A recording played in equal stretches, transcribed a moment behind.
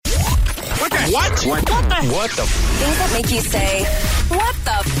What? What the? Things that make you say, what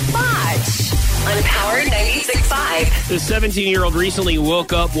the fudge? On Power 96.5. The 17-year-old recently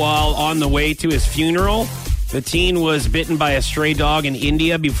woke up while on the way to his funeral. The teen was bitten by a stray dog in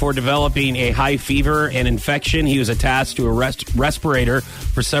India before developing a high fever and infection. He was attached to a respirator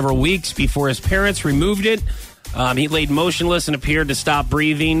for several weeks before his parents removed it. He laid motionless and appeared to stop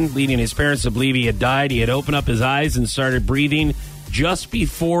breathing, leading his parents to believe he had died. He had opened up his eyes and started breathing just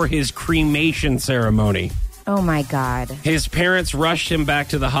before his cremation ceremony. Oh, my God. His parents rushed him back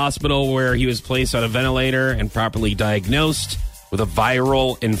to the hospital where he was placed on a ventilator and properly diagnosed with a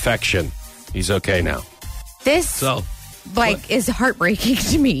viral infection. He's okay now. This, is heartbreaking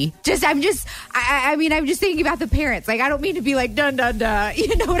to me. I'm just thinking about the parents. Like, I don't mean to be like, dun, dun, dun.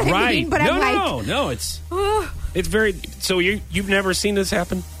 You know what I mean? But No, it's very, so you've never seen this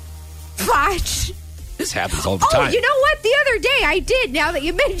happen? Fudge. This happens all the time. Oh, you know what? The other day I did, now that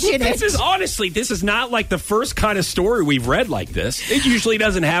you mention it. This is not like the first kind of story we've read like this. It usually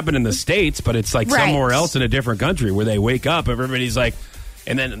doesn't happen in the States, but it's like somewhere else in a different country where they wake up, everybody's like,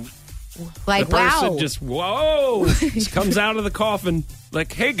 and then like, the person wow. just comes out of the coffin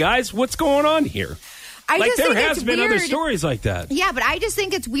like, hey, guys, what's going on here? There has been other stories like that. Yeah, but I just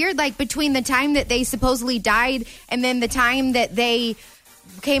think it's weird, like, between the time that they supposedly died and then the time that they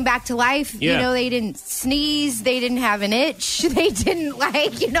came back to life, yeah. You know, they didn't sneeze, they didn't have an itch, they didn't,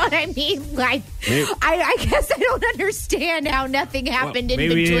 you know what I mean? Like, I guess I don't understand how nothing happened in between.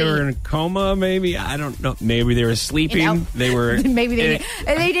 Maybe they were in a coma, maybe, I don't know. Maybe they were sleeping. You know, they were. Maybe they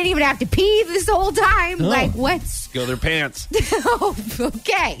didn't even have to pee this whole time. No. Like, what's... Go their pants. Oh,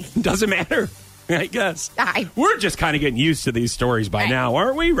 okay. Doesn't matter. I guess. We're just kind of getting used to these stories by now,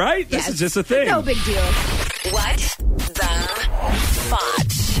 aren't we? Right? Yes. This is just a thing. No big deal. What the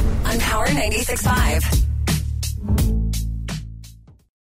fudge? On Power 96.5.